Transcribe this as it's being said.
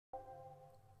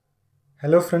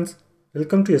Hello friends,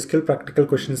 welcome to SQL Practical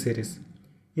Question Series.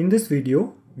 In this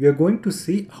video, we are going to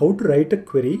see how to write a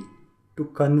query to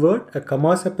convert a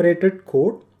comma-separated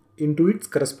code into its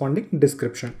corresponding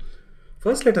description.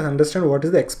 First, let us understand what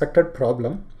is the expected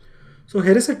problem. So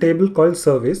here is a table called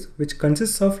service, which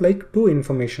consists of like two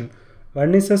information.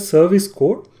 One is a service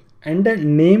code and a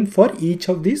name for each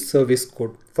of these service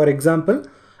code. For example,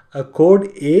 a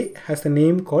code A has a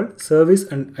name called service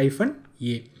and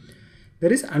 -A.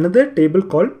 There is another table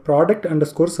called product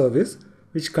underscore service,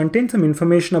 which contains some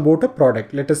information about a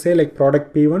product. Let us say like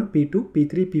product P1, P2,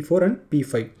 P3, P4 and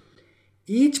P5.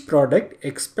 Each product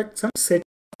expects some set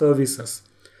of services.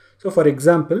 So for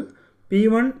example,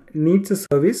 P1 needs a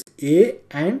service A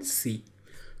and C.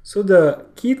 So the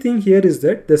key thing here is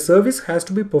that the service has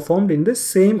to be performed in the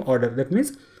same order. That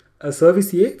means a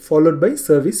service A followed by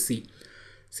service C.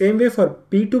 Same way for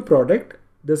P2 product,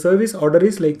 the service order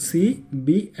is like C,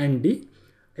 B and D.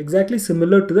 Exactly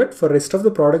similar to that for rest of the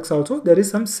products also, there is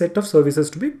some set of services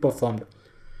to be performed.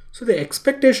 So the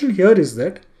expectation here is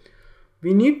that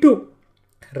we need to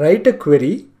write a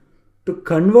query to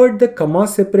convert the comma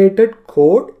separated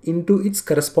code into its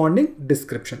corresponding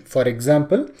description. For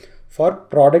example, for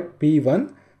product P1,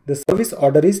 the service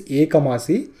order is A,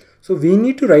 C. So we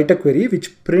need to write a query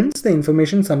which prints the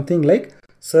information something like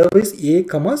service A,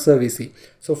 service C.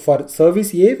 So for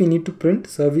service A, we need to print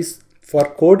service. For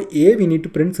code A, we need to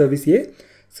print service A.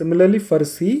 Similarly, for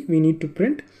C, we need to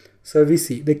print service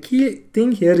C. The key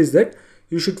thing here is that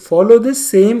you should follow the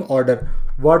same order.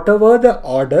 Whatever the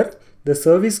order the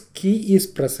service key is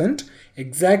present,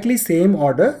 exactly same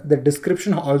order, the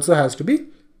description also has to be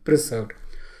preserved.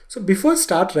 So before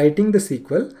start writing the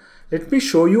SQL, let me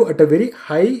show you at a very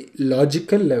high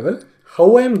logical level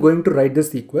how I am going to write the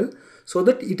SQL so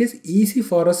that it is easy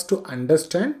for us to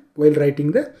understand while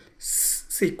writing the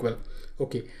SQL.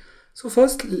 Okay, so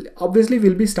first obviously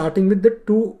we'll be starting with the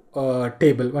two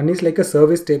table. One is like a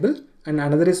service table and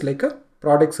another is like a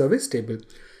product service table.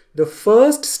 The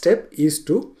first step is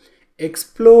to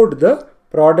explode the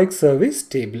product service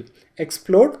table.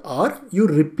 Explode or you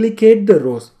replicate the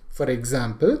rows. For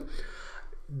example,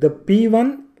 the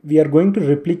P1 we are going to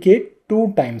replicate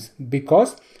 2 times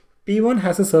because P1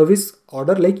 has a service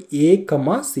order like A,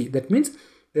 C. That means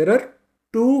there are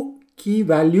 2 key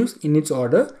values in its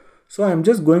order. So I'm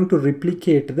just going to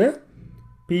replicate the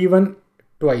P1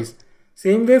 twice.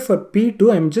 Same way for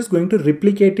P2, I'm just going to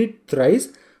replicate it thrice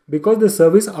because the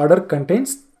service order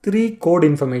contains 3 code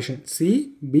information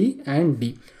C, B and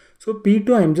D. So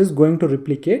P2 I'm just going to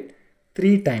replicate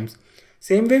 3 times.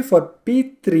 Same way for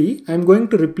P3, I'm going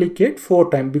to replicate 4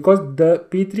 times because the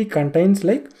P3 contains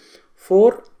like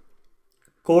 4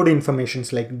 code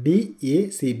informations like D,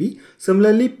 A, C, B.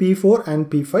 Similarly, P4 and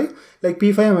P5, like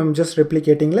P5 I'm just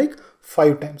replicating like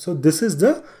 5 times. So this is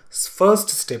the first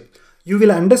step. You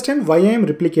will understand why I am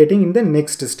replicating in the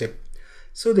next step.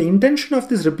 So the intention of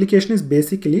this replication is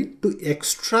basically to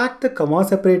extract the comma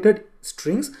separated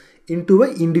strings into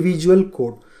an individual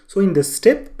code. So in the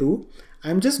step 2,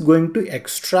 I'm just going to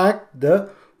extract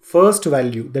the first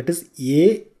value, that is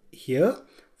A here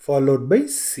followed by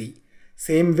C.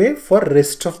 Same way for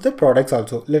rest of the products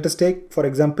also. Let us take for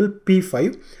example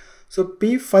P5. So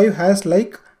P5 has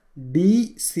like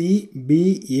D, C,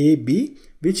 B, A, B,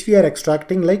 which we are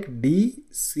extracting like D,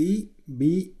 C,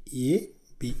 B, A,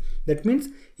 B. That means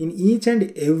in each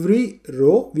and every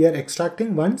row we are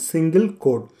extracting one single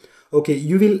code. Okay,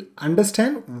 you will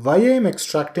understand why I am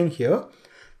extracting here.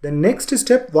 The next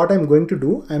step, what I'm going to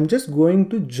do, I'm just going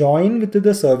to join with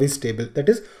the service table. That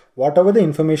is whatever the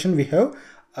information we have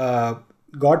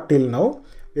got till now,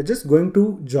 we're just going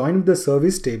to join the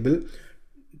service table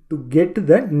to get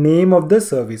the name of the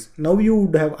service. Now you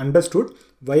would have understood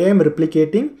why I am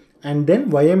replicating and then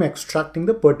why I am extracting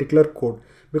the particular code.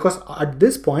 Because at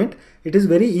this point, it is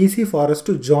very easy for us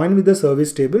to join with the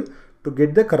service table to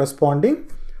get the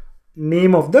corresponding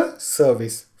name of the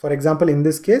service. For example, in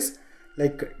this case,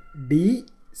 like D,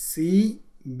 C,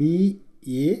 B,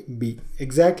 A, B.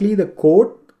 Exactly the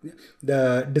code,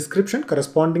 the description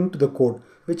corresponding to the code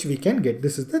which we can get.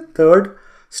 This is the third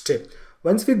step.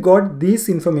 Once we got this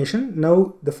information,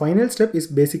 now the final step is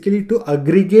basically to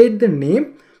aggregate the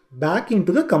name back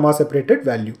into the comma separated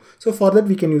value. So for that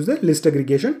we can use the list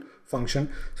aggregation function.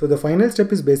 So the final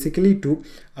step is basically to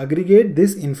aggregate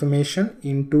this information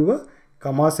into a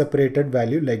comma separated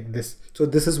value like this. So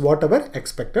this is what our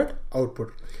expected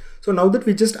output. So now that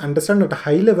we just understand at a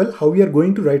high level how we are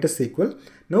going to write a SQL,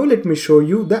 now let me show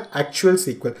you the actual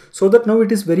SQL so that now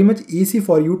it is very much easy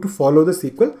for you to follow the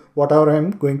SQL, whatever I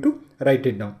am going to write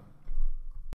it down.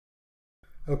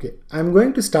 Okay, I'm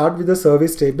going to start with the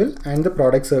service table and the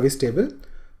product service table.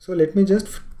 So let me just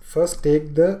first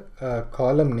take the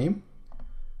column name.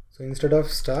 So instead of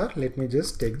star, let me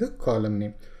just take the column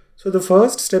name. So the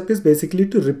first step is basically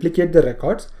to replicate the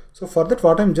records. So for that,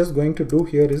 what I'm just going to do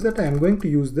here is that I'm going to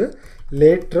use the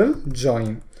lateral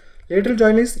join. Lateral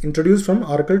join is introduced from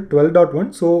Oracle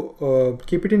 12.1. So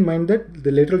keep it in mind that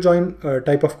the lateral join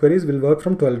type of queries will work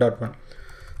from 12.1.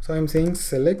 So I'm saying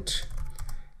select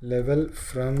level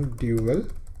from dual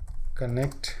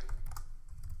connect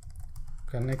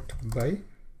by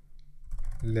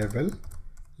level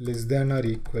less than or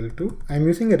equal to. I'm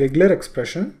using a regular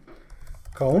expression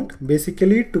count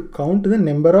basically to count the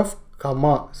number of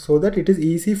comma so that it is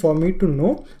easy for me to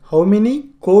know how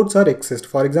many codes are exist.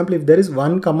 For example, if there is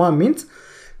 1 comma means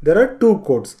there are 2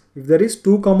 codes. If there is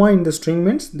 2 comma in the string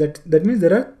means that means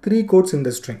there are 3 codes in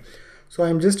the string. So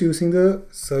I'm just using the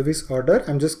service order.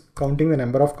 I'm just counting the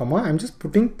number of comma. I'm just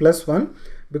putting +1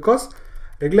 because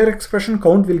regular expression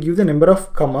count will give the number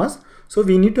of commas. So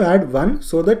we need to add 1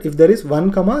 so that if there is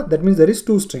 1 comma, that means there is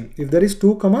 2 string. If there is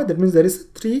 2 comma, that means there is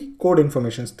 3 code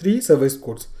informations, 3 service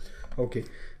codes. Okay.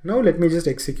 Now let me just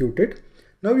execute it.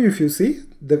 Now if you see,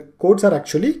 the codes are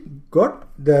actually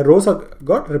the rows are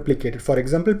got replicated. For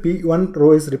example, P1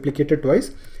 row is replicated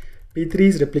twice, P3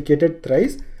 is replicated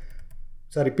thrice,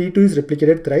 sorry, P2 is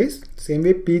replicated thrice, same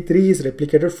way P3 is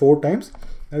replicated 4 times.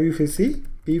 Now if you see,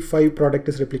 P5 product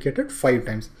is replicated 5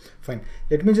 times. Fine.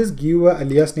 Let me just give a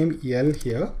alias name L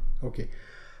here. Okay.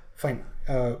 Fine.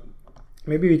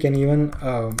 Maybe we can even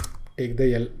take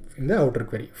the L in the outer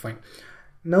query. Fine.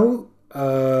 Now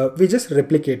we just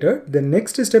replicated. The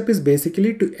next step is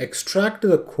basically to extract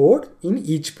the code in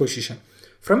each position,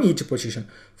 from each position.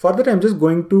 For that, I'm just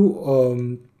going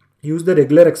to use the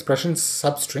regular expression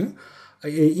substring.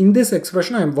 In this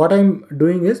expression, what I'm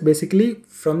doing is basically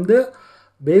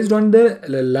based on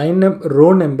the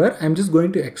row number, I'm just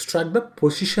going to extract the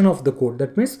position of the code.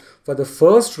 That means for the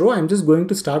first row, I'm just going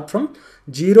to start from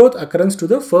 0th occurrence to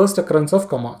the first occurrence of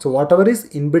comma. So whatever is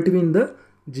in between the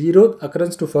 0th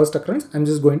occurrence to first occurrence, I'm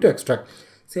just going to extract.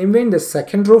 Same way in the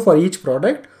second row for each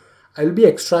product, I'll be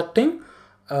extracting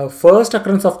first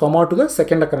occurrence of comma to the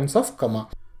second occurrence of comma.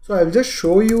 So I'll just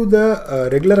show you the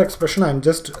regular expression I'm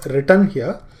just written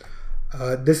here.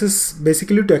 This is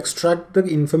basically to extract the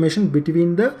information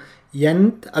between the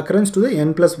nth occurrence to the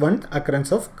n+1th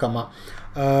occurrence of comma.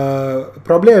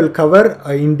 Probably I will cover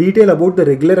in detail about the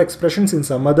regular expressions in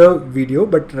some other video,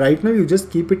 but right now you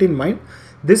just keep it in mind.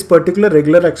 This particular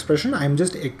regular expression I am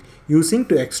just using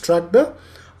to extract the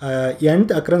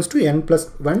nth occurrence to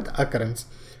n+1th occurrence.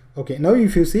 Okay, now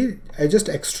if you see, I just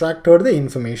extracted the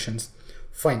informations.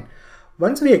 Fine.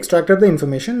 Once we extracted the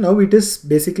information, now it is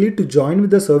basically to join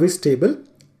with the service table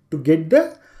to get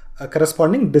the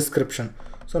corresponding description.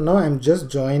 So now I'm just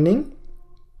joining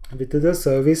with the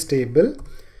service table,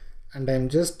 and I'm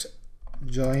just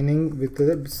joining with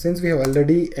the, since we have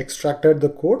already extracted the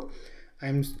code,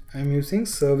 I'm using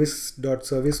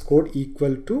service.service code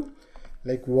equal to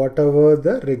like whatever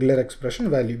the regular expression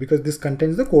value, because this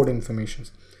contains the code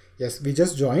informations. Yes, we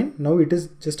just joined. Now it is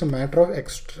just a matter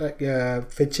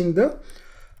of fetching the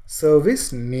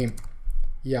service name.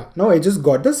 Yeah, now I just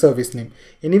got the service name.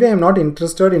 Anyway, I'm not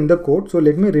interested in the code, so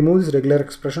let me remove this regular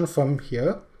expression from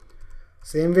here.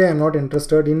 Same way, I'm not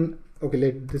interested in,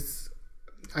 okay,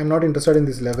 I'm not interested in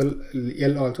this level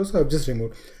L also, so I've just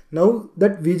removed. Now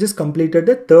that we just completed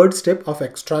the third step of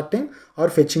extracting or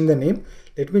fetching the name,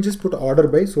 let me just put order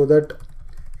by so that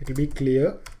it will be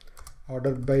clear.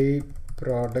 Order by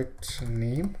product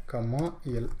name, comma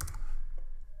L.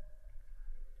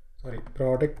 Sorry,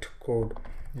 product code.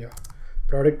 Yeah,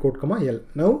 product code, comma L.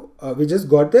 Now we just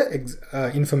got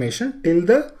the information till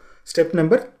the step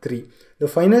number 3. The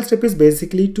final step is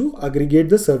basically to aggregate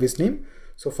the service name.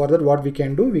 So for that, what we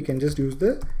can do, we can just use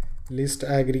the list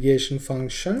aggregation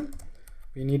function.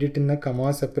 We need it in a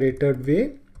comma separated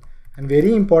way, and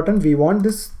very important, we want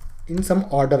this in some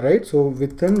order, right? So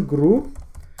within group,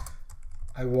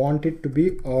 I want it to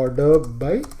be order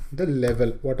by the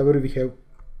level, whatever we have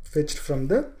fetched from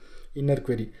the inner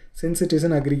query. Since it is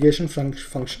an aggregation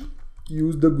function,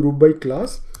 use the group by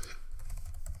class,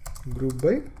 group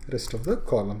by rest of the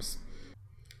columns.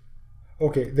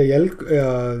 Okay, the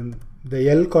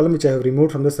L column which I have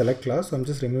removed from the select class, so I'm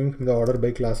just removing from the order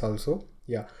by class also.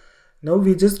 Yeah, now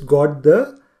we just got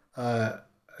the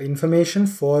information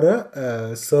for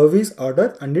a service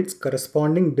order and its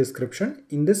corresponding description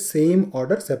in the same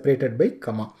order separated by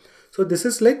comma. So this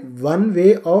is like one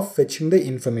way of fetching the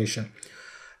information.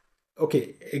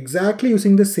 Okay, exactly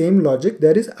using the same logic,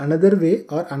 there is another way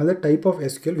or another type of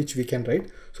SQL which we can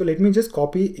write. So let me just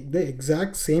copy the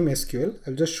exact same SQL.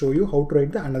 I'll just show you how to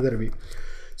write the another way.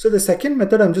 So the second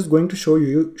method I'm just going to show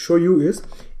you is,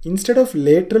 instead of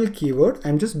lateral keyword,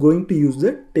 I'm just going to use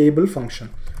the table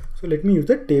function. So let me use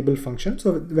the table function.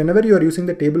 So whenever you are using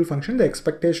the table function, the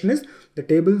expectation is the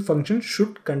table function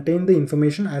should contain the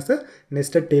information as a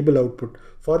nested table output.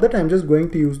 For that, I'm just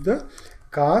going to use the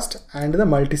cast and the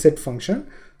multiset function.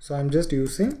 So I'm just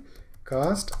using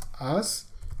cast as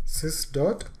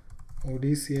sys.odci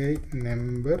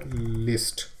number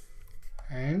list,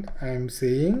 and I'm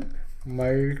saying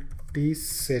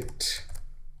multiset.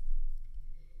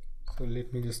 So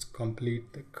let me just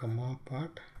complete the comma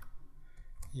part.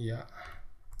 Yeah,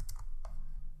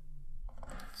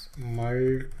 it's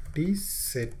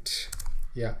multiset.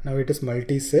 Yeah, now it is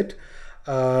multiset.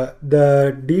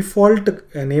 The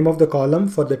default name of the column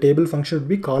for the table function would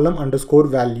be column underscore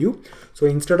value. So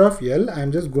instead of L,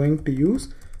 I'm just going to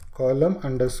use column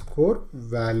underscore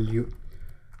value.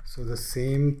 So the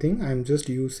same thing I'm just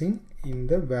using in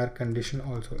the where condition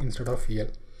also instead of L.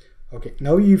 Okay,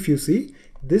 now if you see,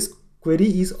 this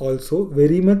query is also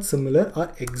very much similar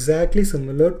or exactly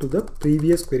similar to the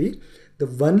previous query. The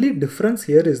only difference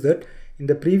here is that in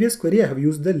the previous query I have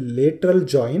used the lateral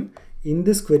join. In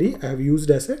this query I have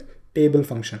used as a table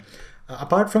function.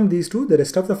 Apart from these two, the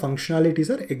rest of the functionalities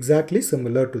are exactly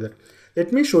similar to that.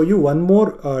 Let me show you one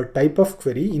more type of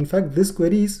query. In fact, this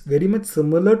query is very much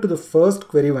similar to the first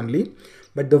query only,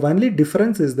 but the only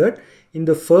difference is that in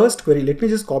the first query, let me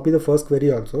just copy the first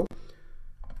query also.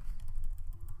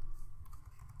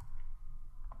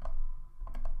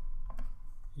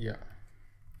 Yeah.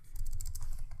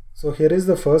 So here is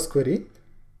the first query.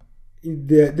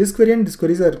 This query and this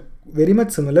queries are very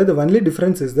much similar. The only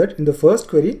difference is that in the first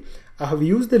query, I have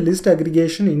used the list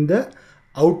aggregation in the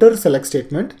outer select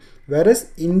statement,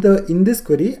 whereas in this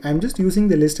query, I'm just using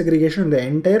the list aggregation in the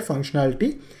entire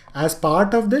functionality as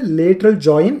part of the lateral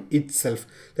join itself.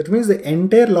 That means the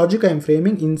entire logic I am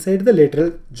framing inside the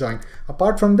lateral join.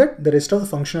 Apart from that, the rest of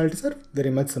the functionalities are very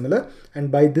much similar,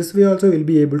 and by this way also we'll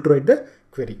be able to write the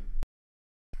query.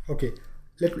 Okay,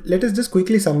 let us just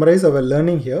quickly summarize our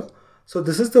learning here. So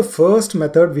this is the first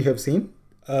method we have seen.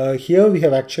 Here we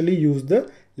have actually used the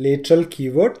lateral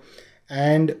keyword,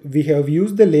 and we have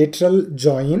used the lateral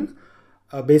join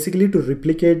basically to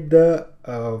replicate the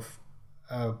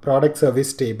product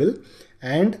service table,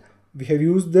 and we have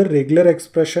used the regular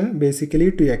expression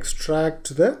basically to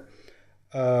extract the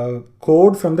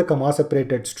code from the comma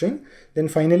separated string. Then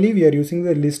finally we are using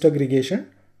the list aggregation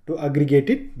to aggregate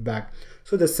it back.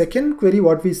 So the second query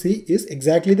what we see is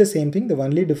exactly the same thing. The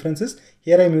only difference is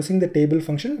here I am using the table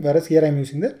function, whereas here I am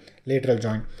using the lateral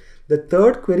join. The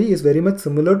third query is very much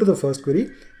similar to the first query.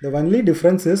 The only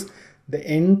difference is the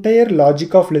entire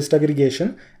logic of list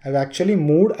aggregation have actually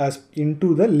moved as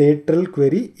into the lateral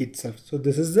query itself. So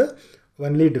this is the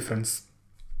only difference.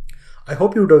 I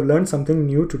hope you would have learned something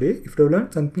new today. If you have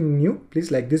learned something new, please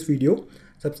like this video.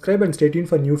 Subscribe and stay tuned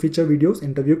for new feature videos,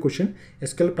 interview question,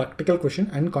 SQL practical question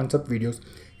and concept videos.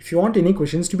 If you want any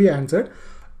questions to be answered,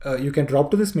 you can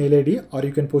drop to this mail ID or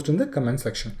you can post in the comment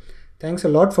section. Thanks a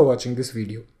lot for watching this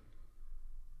video.